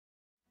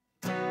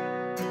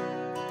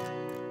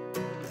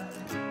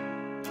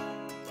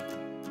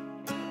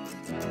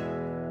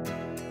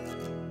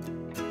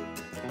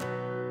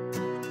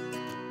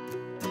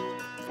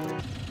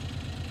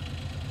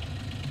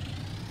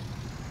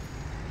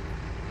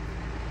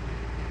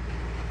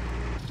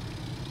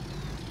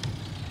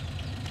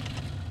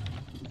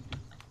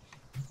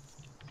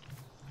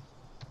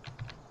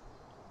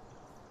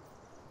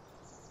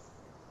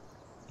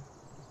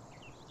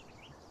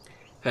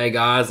Hey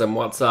guys, and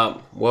what's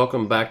up?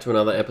 Welcome back to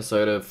another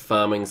episode of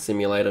Farming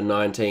Simulator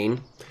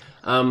 19.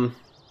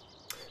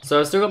 So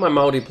I've still got my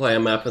multiplayer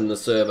map in the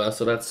server,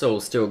 so that's all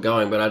still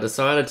going, but I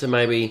decided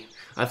to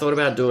I thought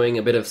about doing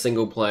a bit of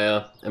single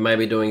player and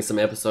maybe doing some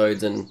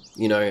episodes and,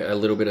 you know, a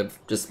little bit of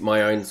just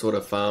my own sort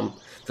of farm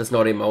that's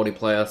not in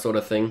multiplayer sort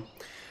of thing.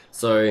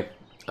 So,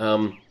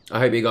 I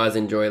hope you guys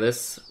enjoy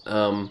this.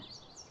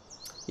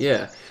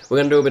 Yeah, we're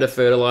going to do a bit of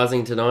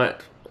fertilizing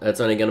tonight. It's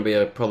only going to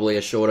be probably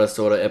a shorter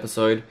sort of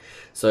episode.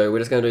 So we're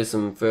just going to do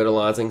some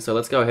fertilizing. So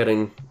let's go ahead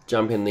and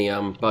jump in the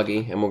buggy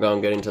and we'll go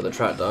and get into the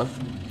tractor,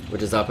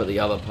 which is up at the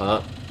other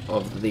part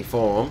of the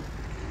farm.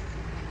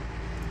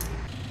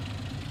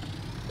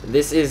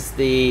 This is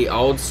the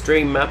old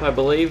stream map, I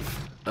believe.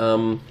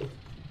 I'm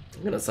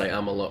going to say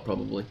a lot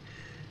probably.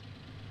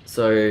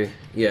 So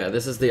yeah,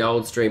 this is the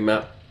old stream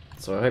map.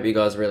 So I hope you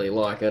guys really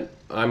like it.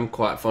 I'm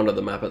quite fond of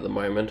the map at the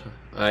moment.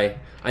 I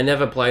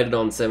never played it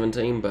on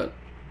 17, but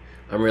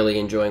I'm really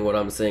enjoying what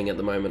I'm seeing at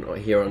the moment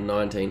here on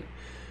 19.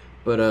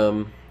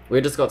 But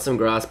we've just got some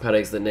grass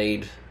paddocks that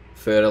need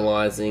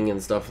fertilizing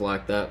and stuff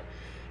like that,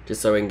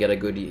 just so we can get a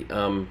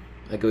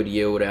good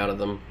yield out of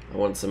them. I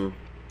want some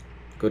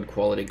good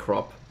quality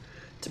crop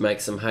to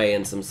make some hay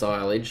and some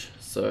silage.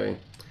 So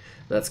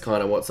that's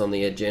kind of what's on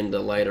the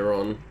agenda later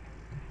on.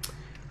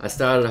 I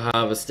started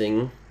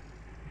harvesting.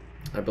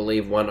 I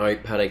believe one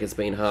oat paddock has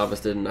been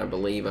harvested, and I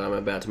believe I'm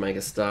about to make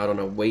a start on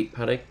a wheat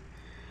paddock.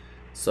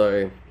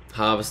 So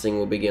harvesting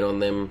will begin on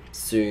them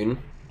soon.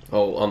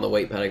 Oh, on the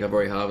wheat paddock, I've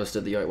already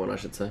harvested the oat one, I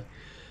should say.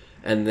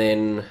 And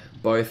then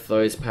both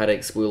those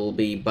paddocks will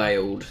be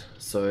baled.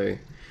 So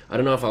I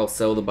don't know if I'll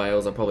sell the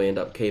bales. I'll probably end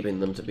up keeping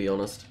them, to be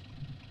honest,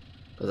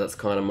 because that's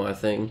kind of my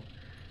thing.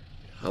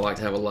 I like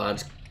to have a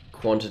large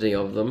quantity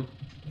of them.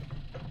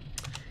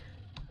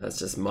 That's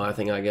just my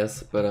thing, I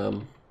guess. But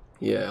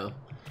yeah.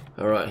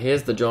 Alright,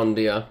 here's the John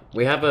Deere.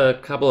 We have a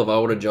couple of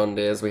older John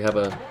Deeres. We have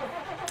I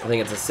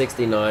think it's a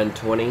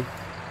 6920.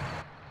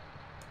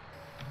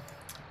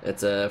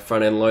 It's a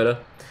front end loader.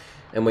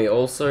 And we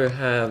also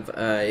have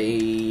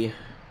I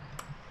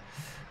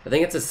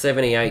think it's a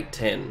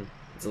 7810.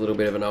 It's a little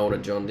bit of an older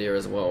John Deere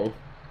as well.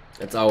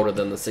 It's older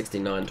than the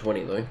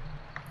 6920 though.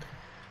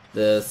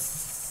 The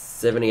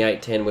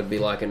 7810 would be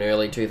like an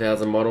early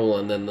 2000 model,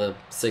 and then the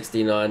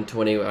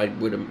 6920 I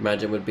would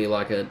imagine would be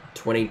like a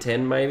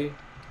 2010 maybe.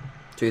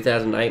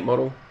 2008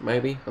 model,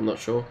 maybe, I'm not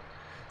sure.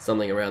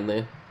 Something around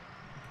there.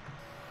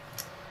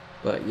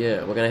 But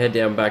yeah, we're going to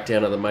head back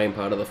down to the main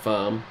part of the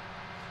farm.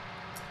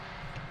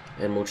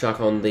 And we'll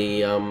chuck on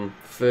the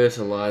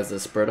fertilizer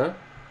spreader.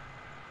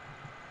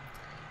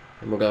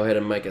 And we'll go ahead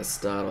and make a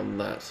start on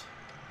that.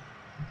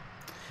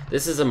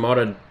 This is a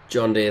modded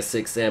John Deere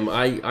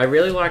 6M. I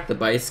really like the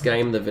base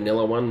game, the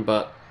vanilla one,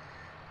 but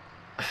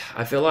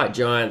I feel like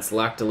Giants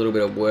lacked a little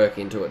bit of work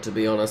into it, to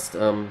be honest.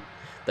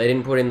 They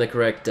didn't put in the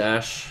correct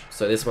dash,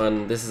 so this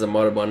is a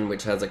modded one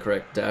which has a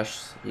correct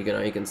dash. You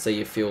can see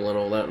your fuel and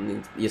all that,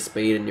 and your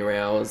speed and your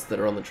hours that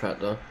are on the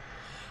tractor.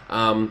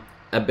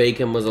 A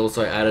beacon was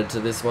also added to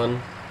this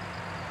one,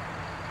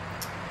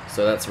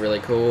 so that's really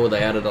cool.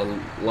 They added a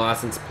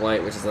license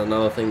plate, which is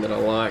another thing that I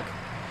like.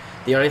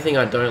 The only thing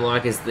I don't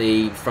like is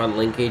the front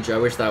linkage. I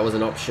wish that was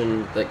an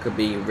option that could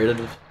be rid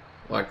of.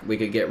 Like, we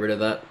could get rid of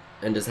that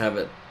and just have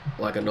it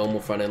like a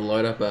normal front end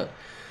loader, but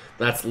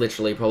that's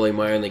literally probably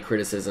my only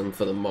criticism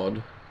for the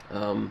mod.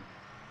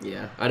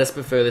 Yeah, I just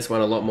prefer this one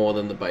a lot more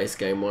than the base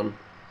game one.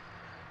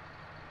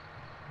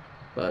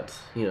 But,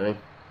 you know,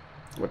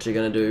 what you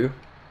gonna do?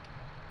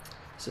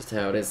 It's just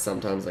how it is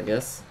sometimes, I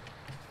guess.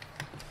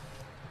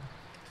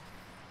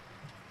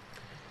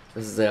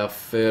 This is our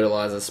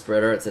fertilizer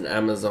spreader. It's an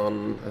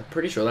Amazon. I'm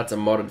pretty sure that's a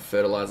modded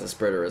fertilizer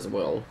spreader as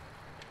well.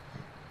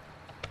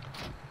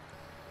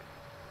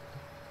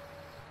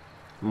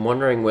 I'm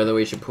wondering whether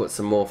we should put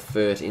some more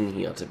Fert in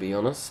here, to be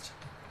honest.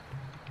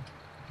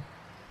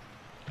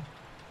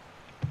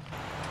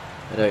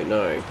 I don't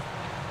know.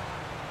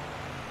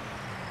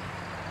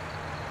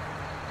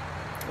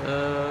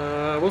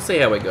 We'll see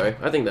how we go.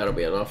 I think that'll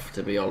be enough,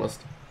 to be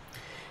honest.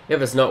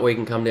 If it's not, we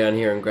can come down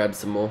here and grab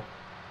some more.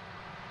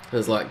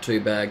 There's like 2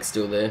 bags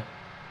still there,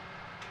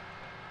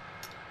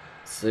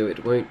 so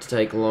it won't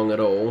take long at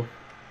all.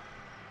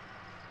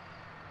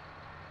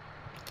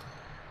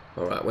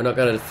 Alright, we're not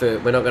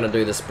gonna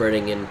do the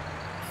spreading in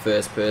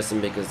first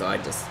person because I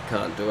just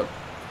can't do it.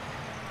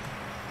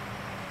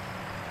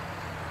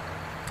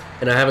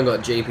 And I haven't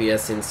got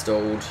GPS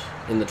installed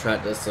in the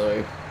tractor,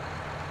 so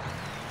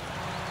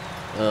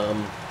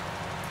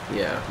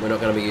yeah, we're not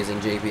gonna be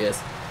using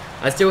GPS.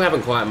 I still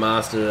haven't quite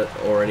mastered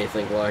it or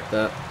anything like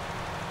that.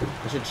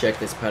 I should check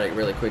this paddock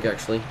really quick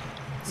actually.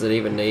 Does it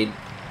even need...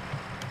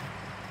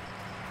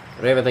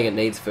 I don't even think it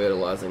needs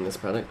fertilizing, this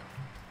paddock.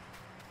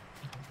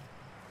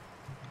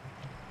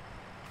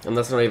 And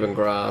that's not even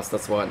grass,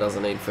 that's why it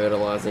doesn't need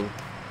fertilizing.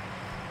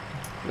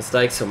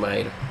 Mistakes were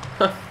made.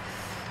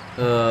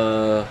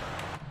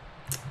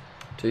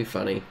 Too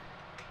funny.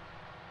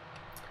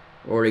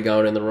 Already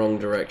going in the wrong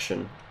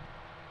direction.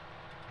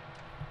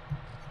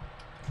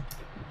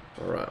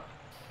 Alright.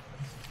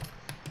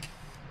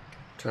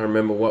 Trying to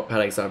remember what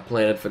paddocks I've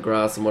planted for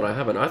grass and what I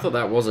haven't. I thought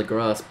that was a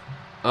grass.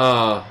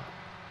 Ah,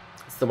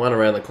 it's the one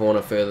around the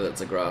corner further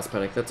that's a grass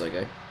paddock. That's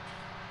okay.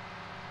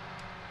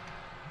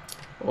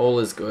 All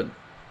is good.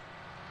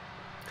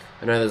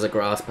 I know there's a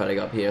grass paddock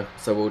up here,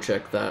 so we'll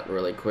check that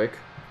really quick.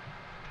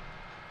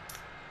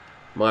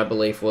 My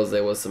belief was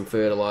there was some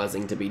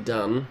fertilizing to be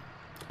done.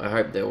 I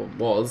hope there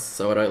was,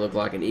 so I don't look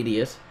like an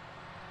idiot.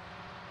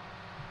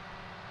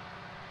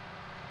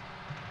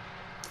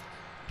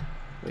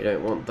 We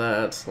don't want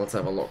that. Let's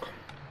have a look.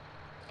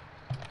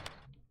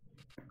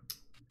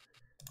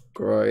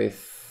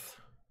 Growth.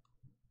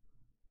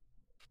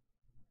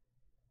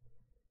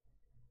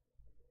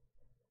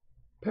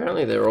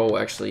 Apparently they're all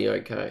actually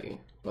okay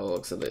by the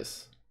looks of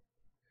this.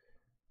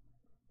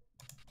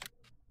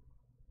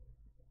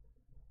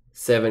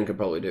 7 could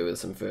probably do with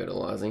some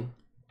fertilizing.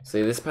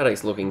 See, this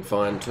paddock's looking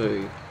fine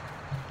too.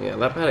 Yeah,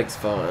 that paddock's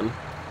fine.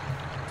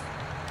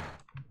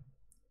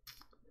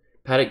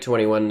 Paddock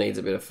 21 needs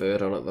a bit of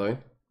fert on it though.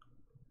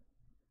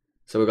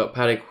 So we've got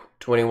paddock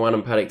 21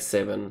 and paddock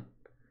 7.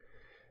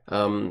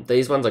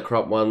 These ones are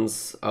crop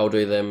ones. I'll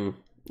do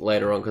them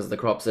later on because the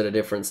crop's at a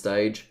different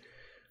stage.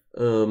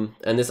 And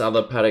this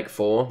other paddock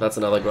 4, that's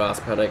another grass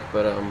paddock,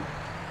 but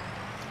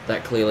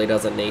that clearly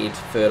doesn't need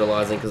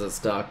fertilizing because it's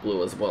dark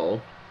blue as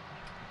well,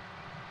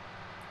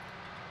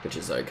 which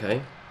is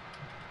okay.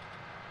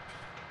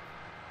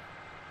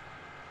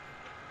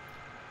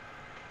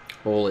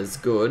 All is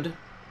good.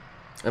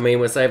 I mean,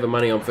 we're saving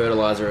money on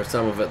fertilizer if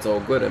some of it's all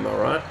good, am I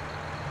right?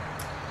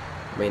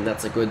 I mean,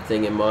 that's a good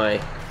thing in my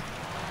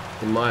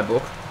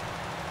book.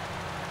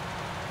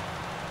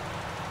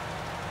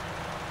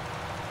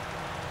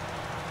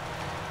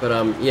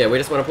 But yeah, we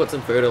just want to put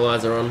some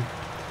fertilizer on.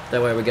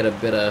 That way we get a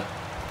better,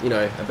 you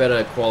know, a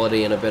better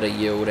quality and a better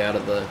yield out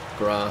of the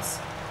grass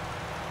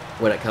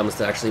when it comes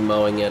to actually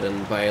mowing it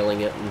and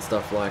baling it and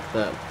stuff like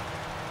that.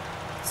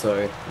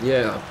 So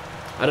yeah,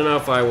 I don't know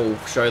if I will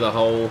show the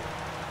whole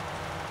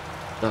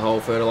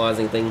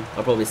fertilizing thing.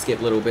 I'll probably skip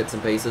little bits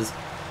and pieces.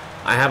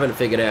 I haven't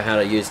figured out how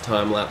to use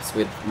time-lapse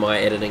with my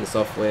editing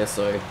software,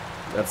 so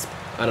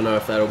I don't know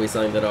if that'll be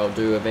something that I'll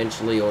do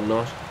eventually or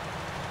not,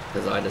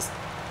 because I just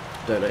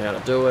don't know how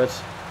to do it.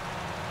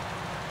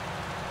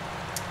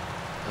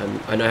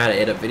 I know how to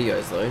edit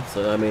videos though,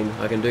 so I mean,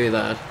 I can do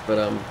that, but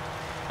I'm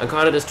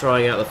kind of just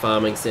trying out the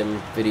farming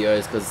sim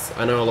videos, because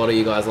I know a lot of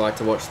you guys like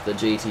to watch the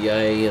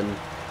GTA, and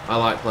I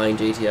like playing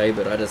GTA,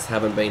 but I just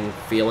haven't been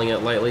feeling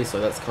it lately,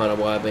 so that's kind of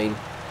why I've been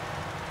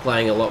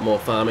playing a lot more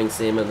farming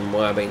sim, and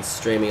why I've been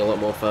streaming a lot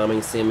more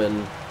farming sim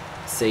and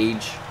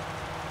Siege.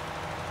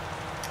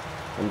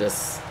 I'm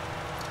just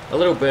a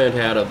little burnt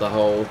out of the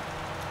whole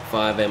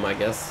 5M, I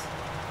guess,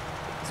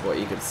 is what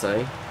you could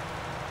say.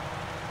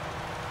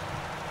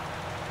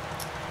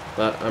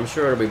 But I'm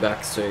sure it'll be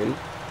back soon.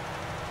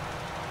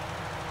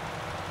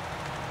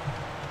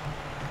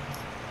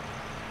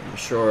 I'm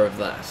sure of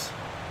that.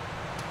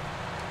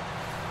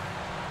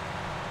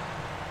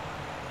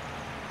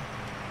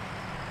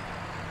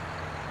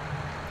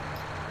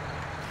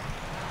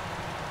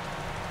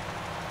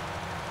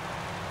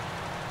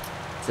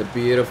 It's a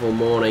beautiful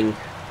morning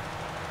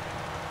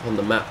on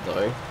the map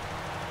though.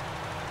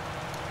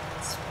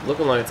 It's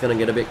looking like it's going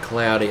to get a bit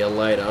cloudier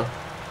later.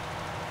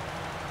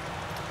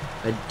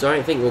 I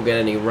don't think we'll get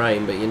any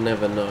rain, but you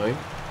never know.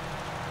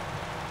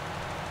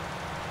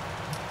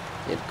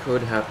 It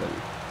could happen.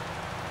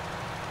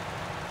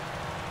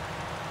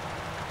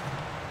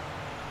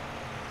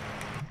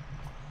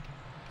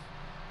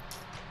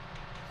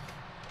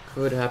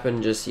 Could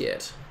happen just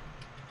yet.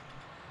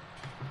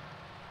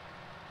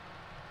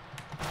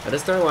 I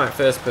just don't like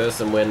first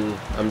person when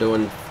I'm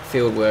doing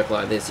field work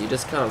like this. You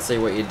just can't see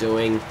what you're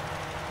doing,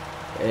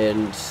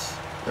 and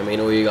I mean,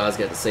 all you guys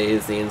get to see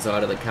is the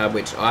inside of the cab,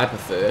 which I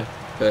prefer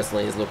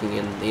personally, is looking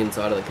in the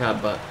inside of the cab,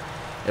 but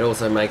it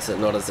also makes it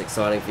not as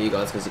exciting for you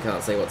guys because you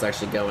can't see what's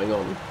actually going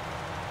on.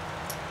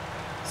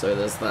 So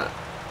there's that.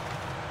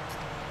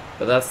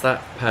 But that's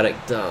that paddock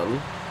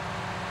done.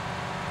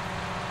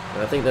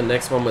 And I think the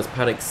next one was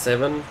paddock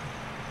 7.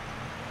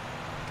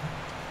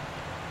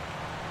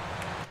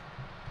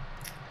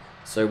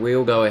 So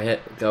we'll go ahead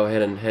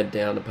and head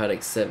down to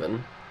paddock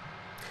 7.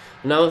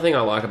 Another thing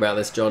I like about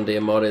this John Deere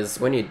mod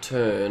is when you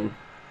turn,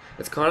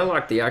 it's kind of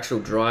like the actual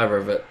driver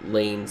of it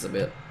leans a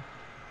bit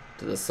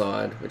to the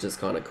side, which is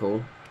kind of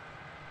cool.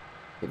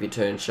 If you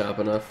turn sharp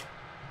enough,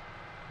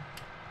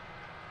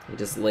 it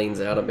just leans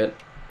out a bit.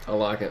 I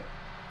like it.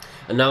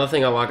 Another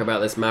thing I like about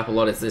this map a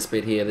lot is this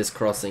bit here, this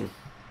crossing.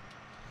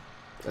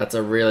 That's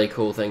a really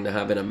cool thing to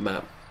have in a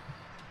map.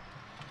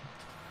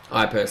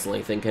 I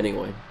personally think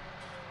anyway.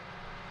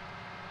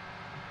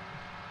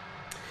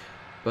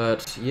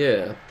 But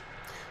yeah,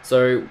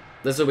 so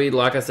this will be,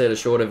 like I said, a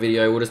shorter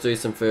video. We'll just do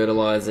some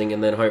fertilizing,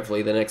 and then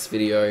hopefully the next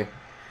video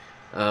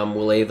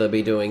we'll either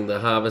be doing the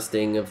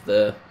harvesting of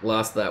the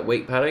last of that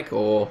wheat paddock,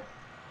 or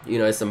you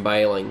know, some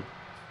baling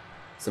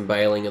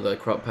of the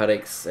crop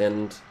paddocks,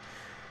 and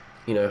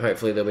you know,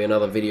 hopefully there'll be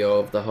another video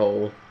of the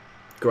whole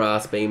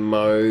grass being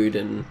mowed,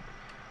 and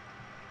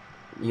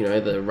you know,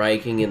 the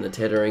raking and the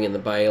tethering and the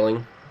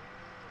baling.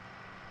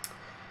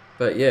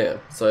 But yeah,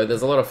 so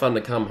there's a lot of fun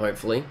to come,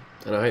 hopefully.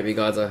 And I hope you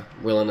guys are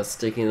willing to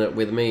stick in it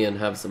with me and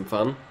have some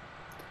fun.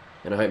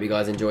 And I hope you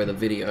guys enjoy the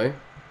video.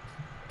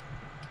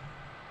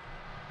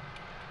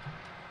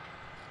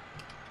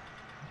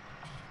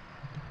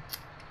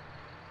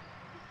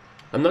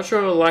 I'm not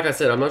sure, like I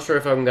said, I'm not sure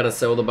if I'm going to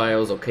sell the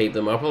bales or keep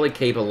them. I'll probably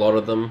keep a lot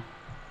of them.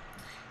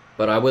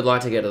 But I would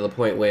like to get to the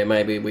point where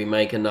maybe we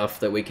make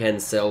enough that we can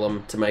sell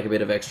them to make a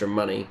bit of extra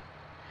money.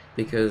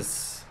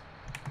 Because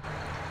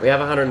we have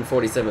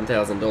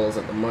 $147,000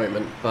 at the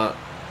moment, but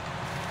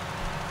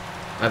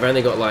I've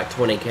only got like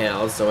 20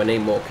 cows, so I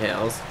need more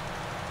cows.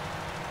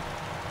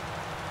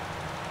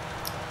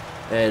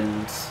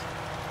 And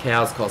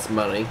cows cost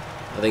money.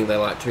 I think they're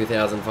like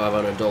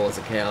 $2,500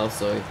 a cow,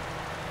 so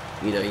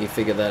you know, you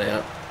figure that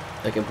out.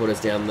 They can put us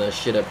down the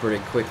shitter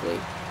pretty quickly.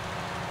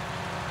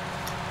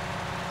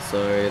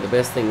 So the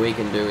best thing we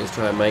can do is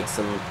try and make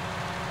some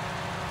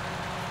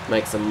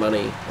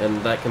money,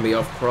 and that can be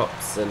off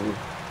crops and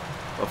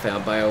off our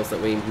bales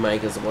that we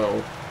make as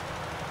well.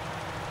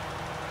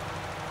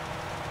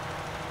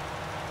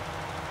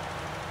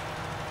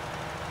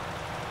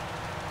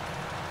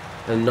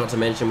 And not to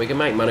mention, we can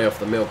make money off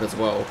the milk as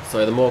well.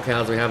 So the more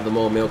cows we have, the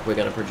more milk we're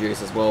going to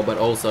produce as well. But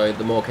also,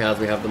 the more cows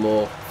we have, the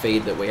more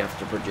feed that we have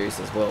to produce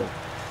as well.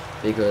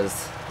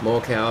 Because more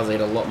cows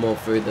eat a lot more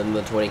food than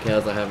the 20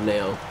 cows I have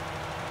now.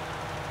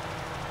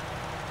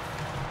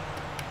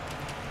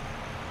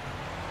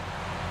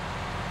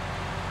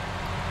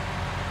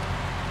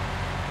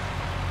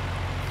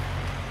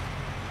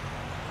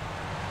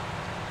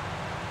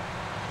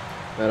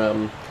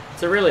 But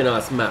it's a really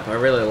nice map. I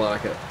really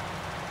like it.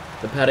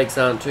 The paddocks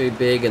aren't too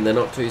big and they're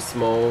not too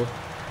small,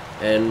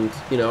 and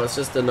you know, it's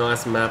just a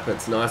nice map.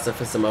 It's nicer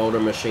for some older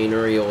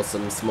machinery or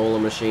some smaller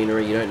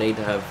machinery. You don't need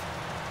to have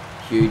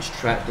huge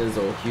tractors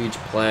or huge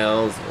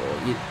plows,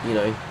 or you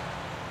know,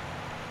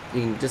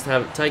 you can just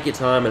take your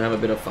time and have a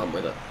bit of fun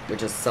with it,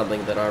 which is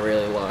something that I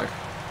really like.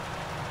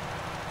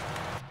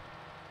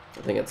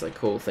 I think it's a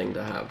cool thing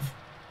to have.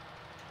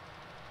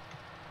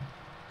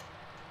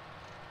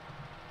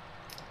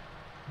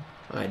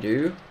 I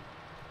do.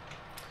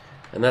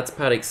 And that's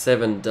paddock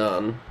 7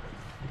 done.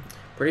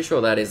 Pretty sure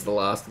that is the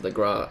last of the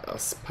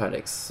grass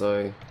paddocks,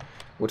 so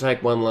we'll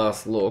take one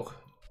last look.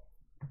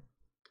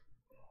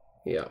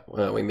 Yeah,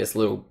 well, we missed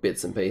little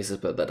bits and pieces,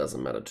 but that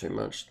doesn't matter too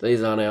much.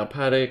 These aren't our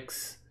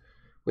paddocks.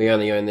 We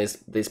only own this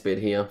bit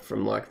here,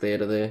 from like there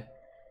to there.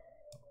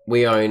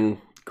 We own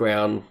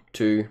ground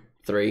 2,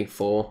 3,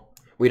 4.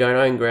 We don't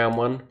own ground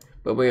 1,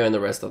 but we own the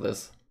rest of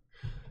this.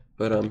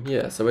 But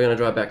yeah, so we're gonna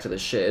drive back to the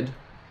shed.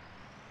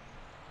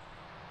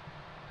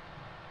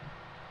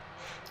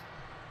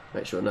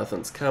 Make sure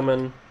nothing's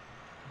coming.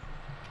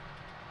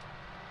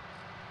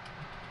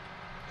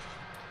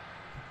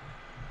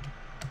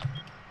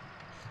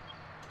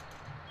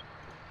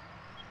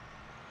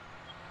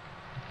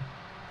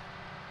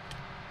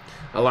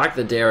 I like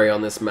the dairy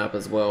on this map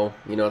as well.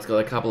 You know, it's got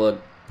a couple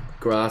of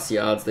grass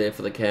yards there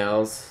for the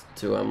cows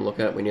to look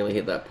at. We nearly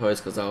hit that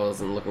post because I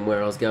wasn't looking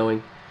where I was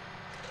going.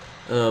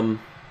 Yeah,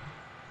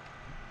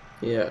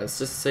 it's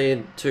just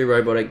seeing 2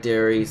 robotic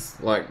dairies,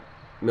 like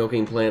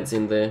milking plants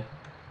in there,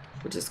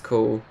 which is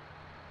cool.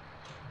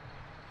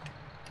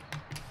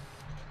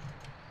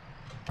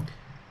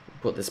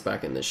 Put this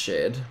back in the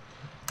shed.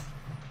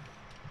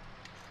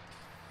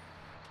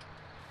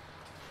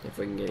 If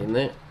we can get in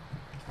there.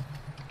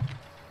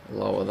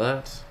 Lower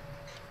that.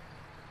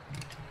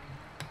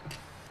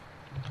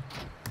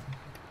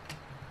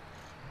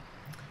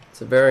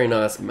 It's a very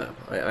nice map.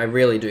 I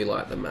really do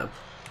like the map.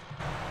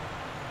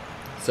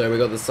 So we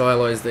got the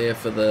silos there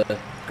for the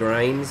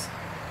grains,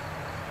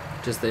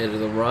 just there to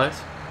the right.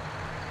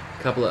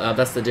 Couple of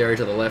that's the dairy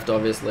to the left,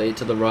 obviously.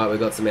 To the right we've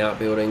got some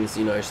outbuildings,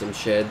 you know, some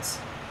sheds.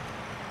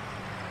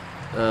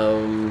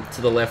 To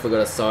the left we've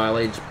got a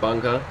silage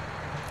bunker.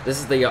 This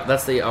is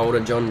that's the older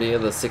John Deere,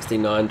 the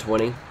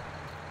 6920.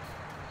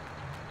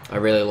 I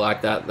really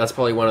like that. That's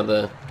probably one of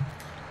the,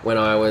 when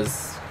I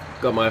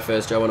got my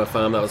first job on a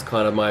farm, that was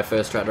kind of my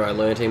first tractor I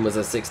learnt in, was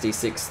a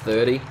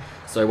 6630.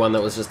 So one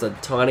that was just a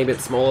tiny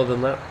bit smaller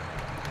than that.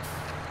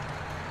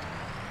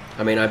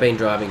 I mean, I've been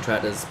driving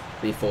tractors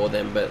before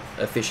then, but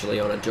officially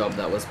on a job,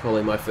 that was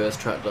probably my first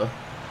tractor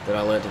that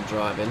I learnt to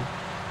drive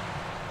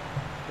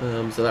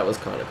in. So that was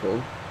kind of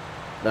cool.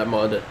 That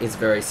mod is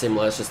very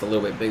similar, it's just a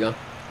little bit bigger.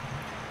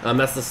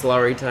 That's the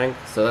slurry tank,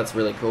 so that's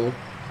really cool.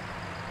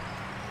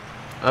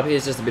 Up here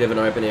is just a bit of an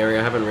open area.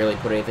 I haven't really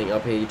put anything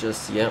up here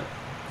just yet.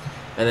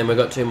 And then we've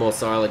got 2 more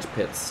silage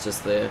pits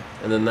just there.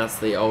 And then that's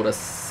the older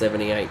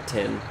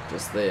 7810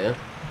 just there.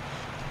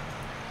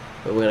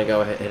 But we're going to go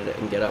ahead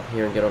and get up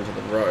here and get onto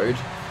the road.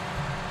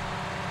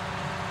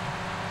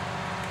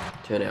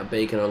 Turn our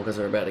beacon on because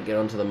we're about to get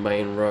onto the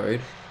main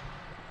road.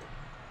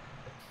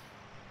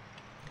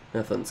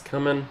 Nothing's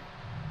coming.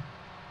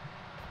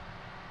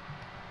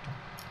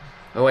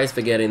 I always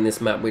forget in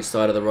this map which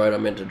side of the road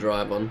I'm meant to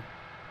drive on.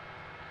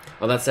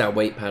 Oh, that's our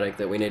wheat paddock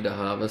that we need to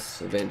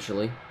harvest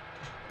eventually.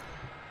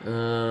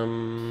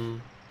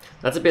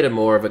 That's a bit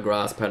more of a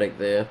grass paddock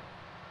there.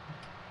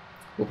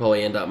 We'll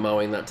probably end up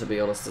mowing that, to be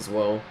honest, as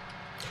well.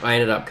 I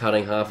ended up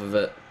cutting half of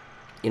it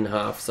in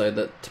half so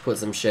that to put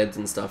some sheds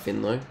and stuff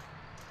in though.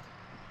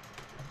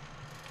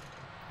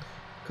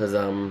 Because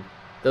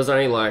there's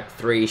only like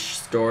 3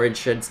 storage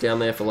sheds down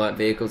there for light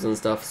vehicles and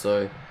stuff,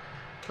 so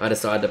I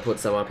decided to put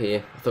some up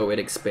here. I thought we'd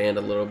expand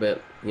a little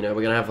bit. You know,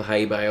 we're going to have the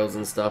hay bales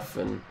and stuff,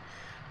 and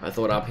I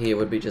thought up here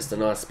would be just a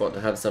nice spot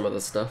to have some of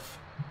the stuff.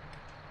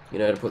 You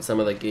know, to put some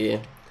of the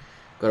gear.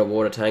 Got a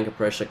water tank, a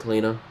pressure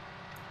cleaner,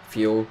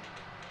 fuel.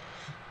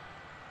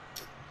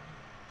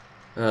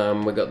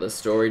 We got the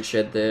storage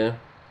shed there.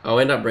 I'll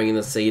end up bringing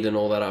the seed and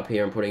all that up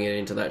here and putting it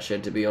into that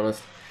shed, to be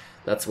honest.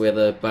 That's where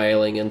the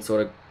baling and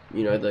sort of,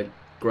 you know, the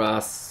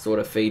grass sort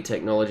of feed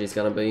technology is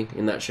going to be,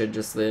 in that shed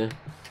just there.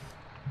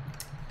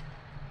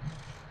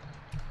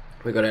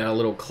 We got our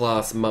little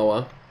class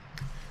mower.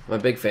 I'm a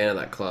big fan of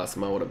that class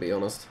mower, to be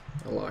honest.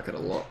 I like it a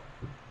lot.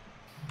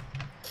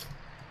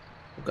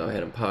 We'll go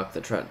ahead and park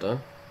the tractor.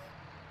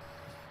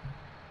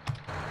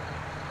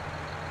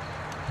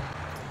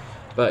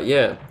 But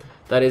yeah,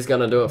 that is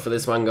going to do it for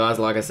this one, guys.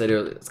 Like I said,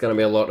 it's going to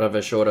be a lot of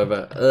a short of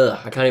a...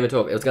 I can't even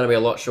talk. It's going to be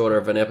a lot shorter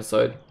of an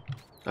episode.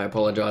 I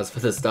apologize for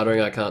the stuttering.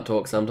 I can't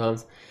talk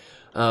sometimes.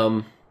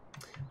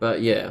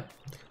 But yeah,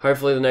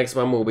 hopefully the next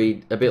one will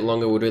be a bit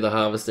longer. We'll do the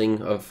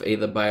harvesting of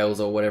either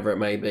bales or whatever it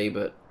may be.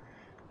 But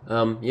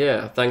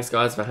yeah, thanks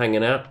guys for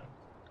hanging out.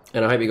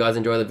 And I hope you guys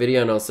enjoy the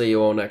video, and I'll see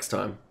you all next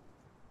time.